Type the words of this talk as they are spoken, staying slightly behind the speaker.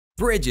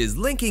Bridges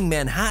linking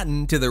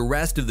Manhattan to the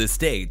rest of the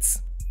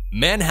states.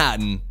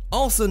 Manhattan,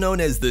 also known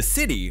as the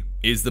city,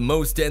 is the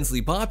most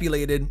densely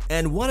populated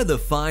and one of the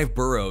 5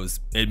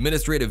 boroughs,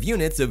 administrative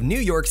units of New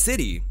York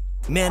City.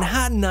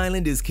 Manhattan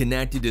Island is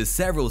connected to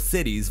several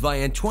cities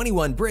via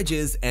 21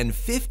 bridges and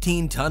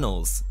 15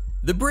 tunnels.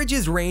 The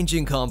bridges range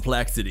in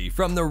complexity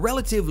from the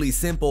relatively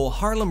simple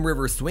Harlem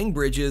River swing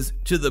bridges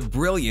to the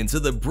brilliance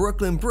of the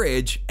Brooklyn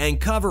Bridge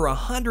and cover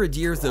 100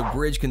 years of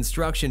bridge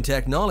construction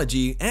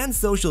technology and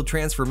social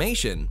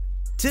transformation.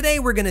 Today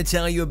we're going to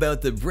tell you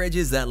about the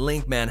bridges that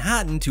link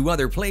Manhattan to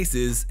other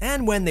places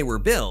and when they were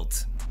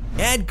built.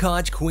 Ed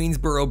Koch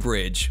Queensboro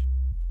Bridge.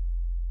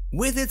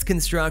 With its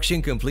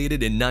construction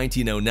completed in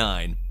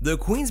 1909, the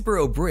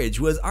Queensboro Bridge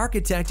was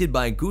architected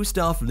by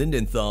Gustav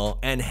Lindenthal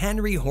and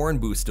Henry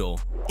Hornbostel.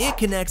 It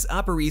connects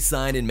Upper East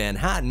Side in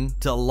Manhattan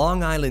to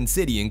Long Island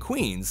City in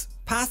Queens,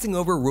 passing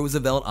over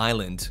Roosevelt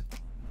Island.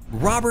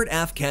 Robert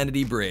F.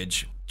 Kennedy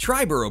Bridge.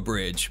 Triborough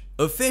Bridge,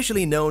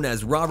 officially known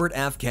as Robert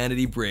F.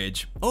 Kennedy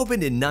Bridge,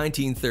 opened in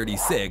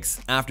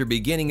 1936 after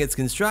beginning its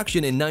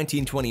construction in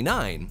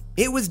 1929.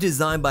 It was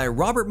designed by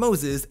Robert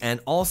Moses and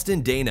Alston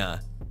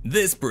Dana.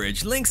 This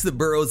bridge links the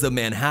boroughs of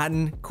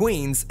Manhattan,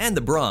 Queens, and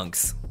the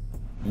Bronx.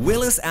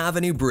 Willis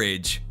Avenue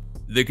Bridge.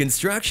 The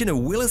construction of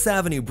Willis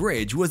Avenue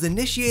Bridge was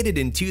initiated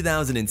in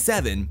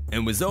 2007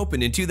 and was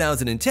opened in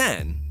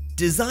 2010.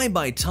 Designed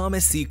by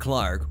Thomas C.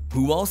 Clark,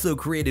 who also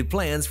created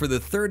plans for the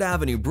 3rd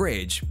Avenue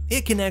Bridge,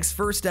 it connects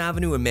 1st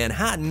Avenue in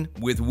Manhattan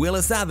with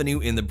Willis Avenue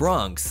in the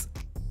Bronx.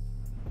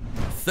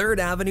 3rd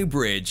Avenue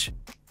Bridge.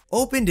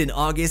 Opened in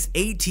August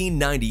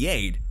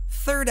 1898,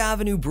 3rd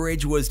Avenue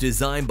Bridge was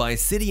designed by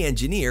city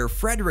engineer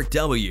Frederick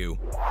W.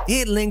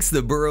 It links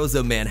the boroughs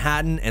of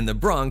Manhattan and the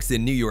Bronx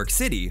in New York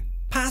City,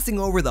 passing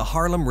over the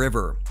Harlem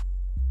River.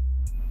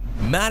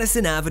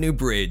 Madison Avenue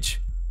Bridge.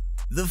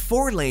 The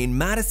 4-lane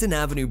Madison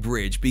Avenue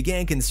Bridge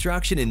began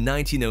construction in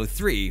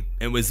 1903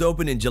 and was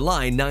opened in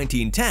July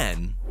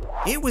 1910.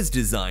 It was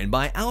designed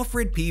by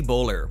Alfred P.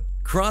 Bowler.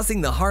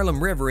 Crossing the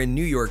Harlem River in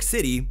New York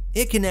City,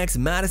 it connects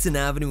Madison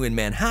Avenue in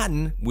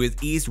Manhattan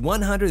with East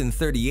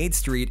 138th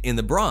Street in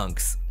the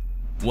Bronx.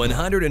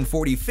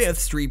 145th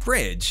Street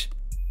Bridge.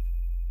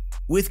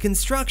 With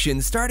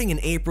construction starting in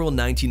April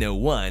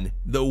 1901,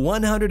 the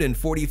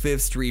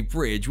 145th Street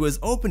Bridge was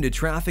opened to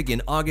traffic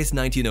in August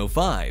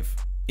 1905.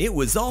 It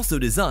was also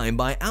designed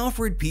by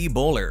Alfred P.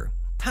 Bowler.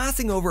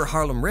 Passing over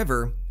Harlem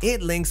River,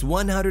 it links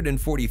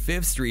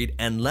 145th Street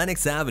and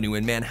Lenox Avenue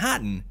in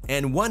Manhattan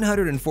and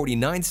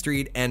 149th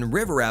Street and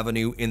River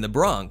Avenue in the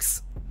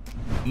Bronx.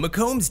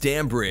 McCombs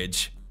Dam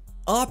Bridge.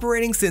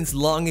 Operating since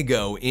long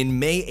ago in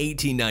May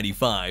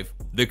 1895,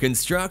 the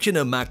construction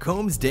of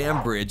McCombs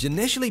Dam Bridge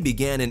initially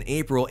began in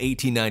April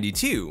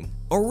 1892.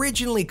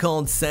 Originally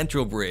called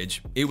Central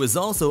Bridge, it was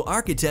also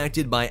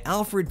architected by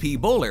Alfred P.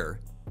 Bowler.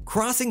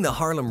 Crossing the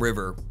Harlem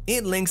River,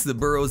 it links the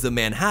boroughs of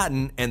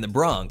Manhattan and the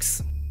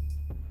Bronx.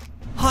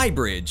 High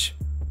Bridge.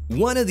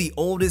 One of the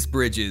oldest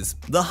bridges,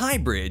 the High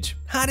Bridge,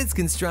 had its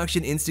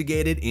construction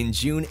instigated in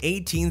June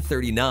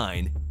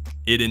 1839.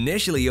 It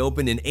initially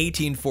opened in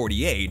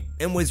 1848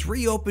 and was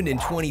reopened in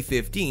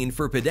 2015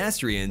 for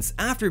pedestrians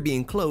after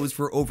being closed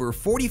for over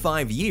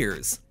 45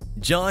 years.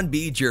 John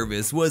B.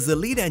 Jervis was the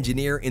lead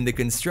engineer in the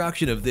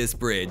construction of this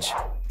bridge.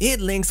 It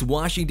links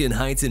Washington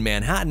Heights in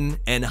Manhattan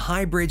and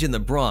High Bridge in the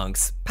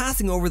Bronx,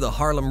 passing over the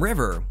Harlem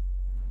River.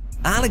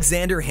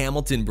 Alexander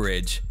Hamilton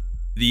Bridge.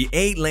 The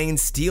 8-lane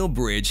steel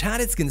bridge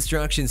had its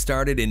construction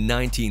started in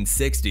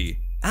 1960.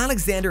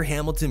 Alexander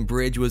Hamilton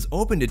Bridge was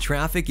opened to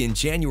traffic in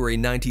January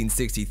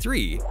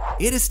 1963.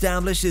 It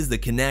establishes the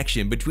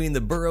connection between the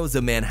boroughs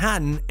of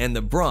Manhattan and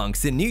the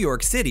Bronx in New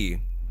York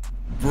City.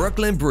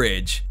 Brooklyn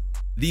Bridge.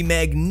 The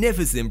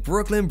magnificent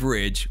Brooklyn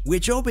Bridge,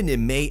 which opened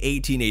in May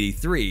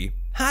 1883,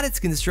 had its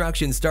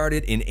construction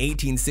started in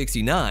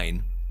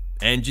 1869.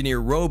 Engineer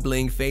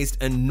Roebling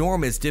faced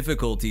enormous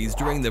difficulties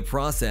during the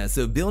process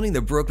of building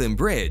the Brooklyn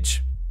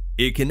Bridge.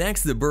 It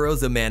connects the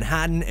boroughs of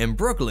Manhattan and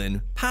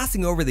Brooklyn,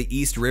 passing over the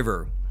East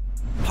River.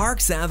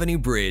 Parks Avenue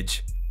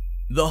Bridge.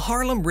 The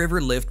Harlem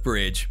River Lift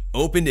Bridge,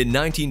 opened in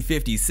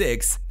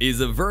 1956, is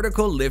a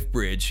vertical lift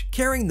bridge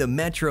carrying the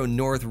Metro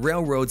North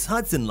Railroad's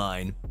Hudson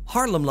Line,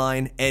 Harlem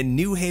Line, and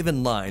New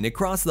Haven Line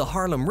across the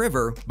Harlem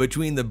River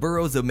between the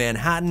boroughs of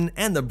Manhattan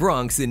and the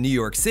Bronx in New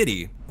York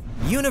City.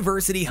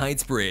 University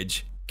Heights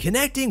Bridge.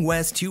 Connecting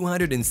West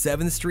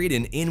 207th Street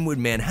in Inwood,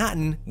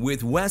 Manhattan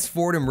with West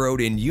Fordham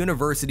Road in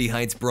University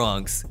Heights,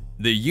 Bronx.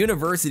 The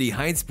University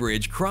Heights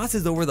Bridge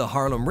crosses over the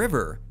Harlem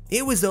River.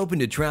 It was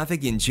opened to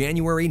traffic in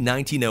January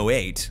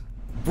 1908.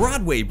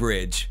 Broadway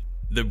Bridge.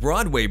 The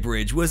Broadway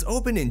Bridge was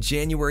opened in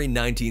January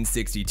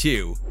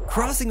 1962.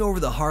 Crossing over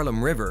the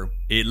Harlem River,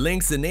 it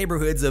links the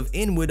neighborhoods of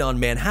Inwood on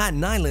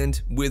Manhattan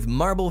Island with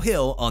Marble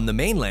Hill on the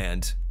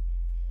mainland.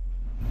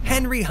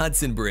 Henry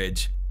Hudson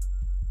Bridge.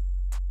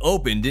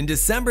 Opened in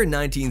December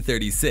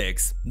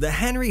 1936, the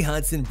Henry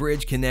Hudson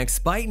Bridge connects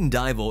Spuyten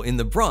Duyvil in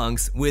the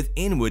Bronx with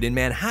Inwood in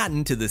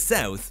Manhattan to the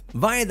south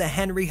via the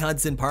Henry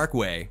Hudson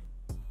Parkway.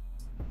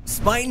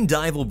 Spuyten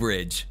Duyvil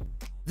Bridge.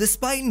 The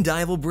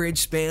Spuyten-Duyvil Bridge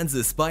spans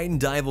the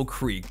Spuyten-Duyvil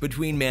Creek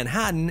between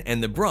Manhattan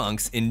and the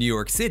Bronx in New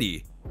York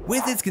City.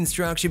 With its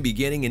construction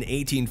beginning in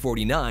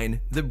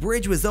 1849, the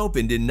bridge was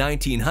opened in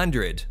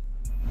 1900.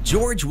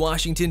 George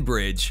Washington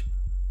Bridge.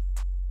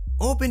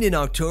 Opened in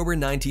October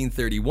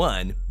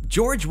 1931,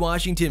 George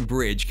Washington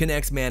Bridge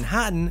connects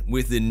Manhattan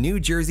with the New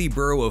Jersey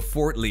borough of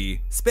Fort Lee,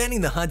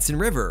 spanning the Hudson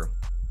River.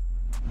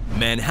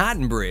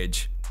 Manhattan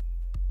Bridge.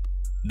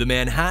 The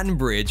Manhattan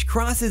Bridge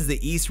crosses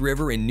the East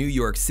River in New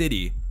York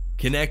City,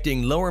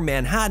 connecting Lower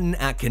Manhattan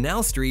at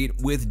Canal Street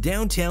with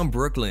downtown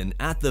Brooklyn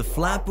at the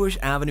Flatbush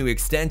Avenue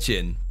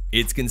extension.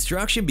 Its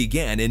construction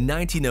began in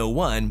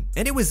 1901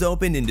 and it was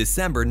opened in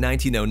December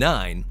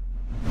 1909.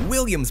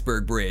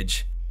 Williamsburg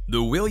Bridge.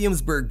 The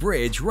Williamsburg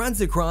Bridge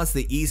runs across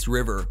the East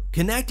River,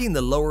 connecting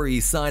the Lower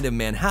East Side of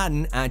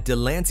Manhattan at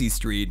Delancey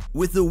Street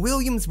with the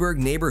Williamsburg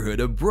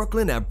neighborhood of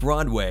Brooklyn at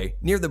Broadway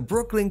near the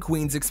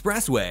Brooklyn-Queens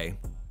Expressway.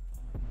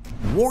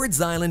 Wards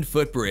Island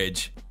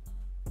Footbridge.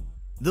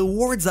 The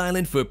Wards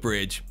Island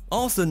Footbridge,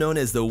 also known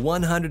as the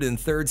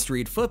 103rd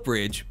Street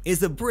Footbridge,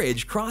 is a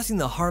bridge crossing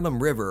the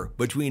Harlem River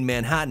between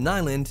Manhattan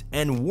Island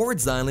and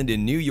Wards Island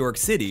in New York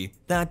City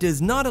that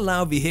does not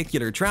allow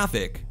vehicular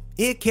traffic.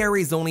 It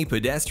carries only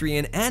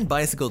pedestrian and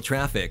bicycle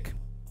traffic.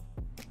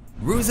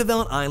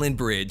 Roosevelt Island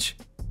Bridge.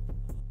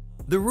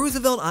 The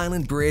Roosevelt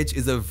Island Bridge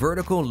is a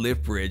vertical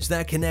lift bridge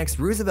that connects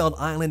Roosevelt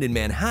Island in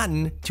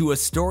Manhattan to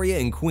Astoria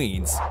in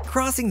Queens,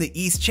 crossing the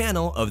East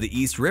Channel of the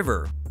East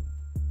River.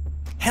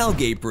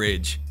 Hellgate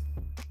Bridge.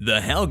 The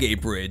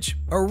Hellgate Bridge,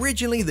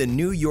 originally the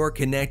New York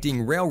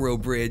Connecting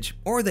Railroad Bridge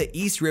or the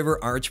East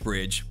River Arch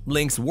Bridge,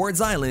 links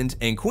Wards Island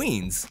and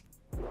Queens.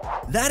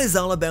 That is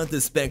all about the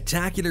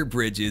spectacular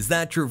bridges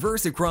that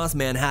traverse across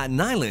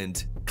Manhattan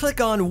Island. Click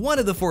on one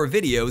of the 4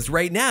 videos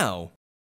right now.